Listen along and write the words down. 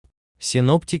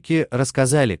Синоптики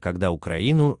рассказали, когда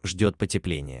Украину ждет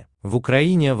потепление. В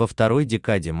Украине во второй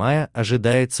декаде мая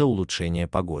ожидается улучшение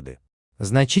погоды.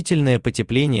 Значительное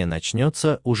потепление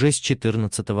начнется уже с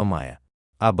 14 мая.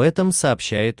 Об этом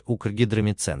сообщает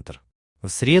Укргидрометцентр. В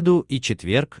среду и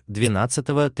четверг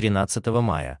 12-13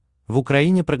 мая в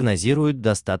Украине прогнозируют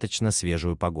достаточно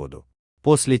свежую погоду.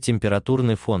 После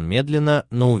температурный фон медленно,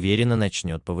 но уверенно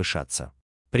начнет повышаться.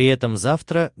 При этом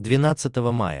завтра, 12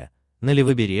 мая, на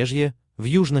Левобережье, в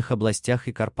южных областях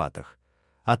и Карпатах,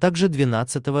 а также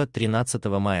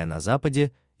 12-13 мая на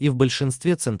западе и в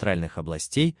большинстве центральных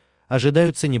областей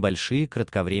ожидаются небольшие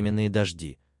кратковременные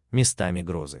дожди, местами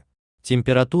грозы.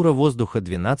 Температура воздуха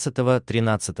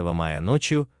 12-13 мая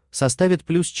ночью составит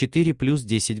плюс 4 плюс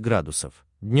 10 градусов,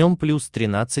 днем плюс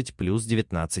 13 плюс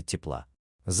 19 тепла.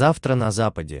 Завтра на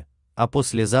западе, а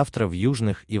послезавтра в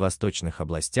южных и восточных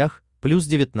областях плюс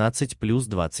 19 плюс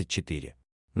 24.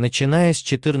 Начиная с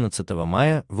 14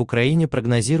 мая в Украине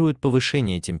прогнозируют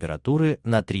повышение температуры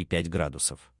на 3-5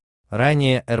 градусов.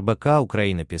 Ранее РБК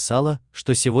Украины писала,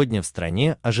 что сегодня в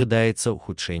стране ожидается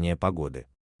ухудшение погоды.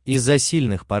 Из-за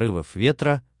сильных порывов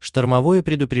ветра штормовое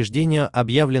предупреждение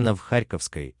объявлено в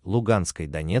Харьковской, Луганской,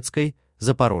 Донецкой,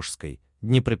 Запорожской,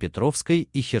 Днепропетровской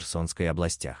и Херсонской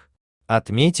областях.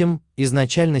 Отметим,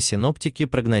 изначально синоптики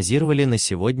прогнозировали на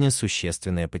сегодня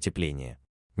существенное потепление.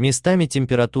 Местами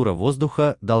температура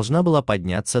воздуха должна была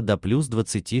подняться до плюс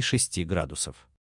 26 градусов.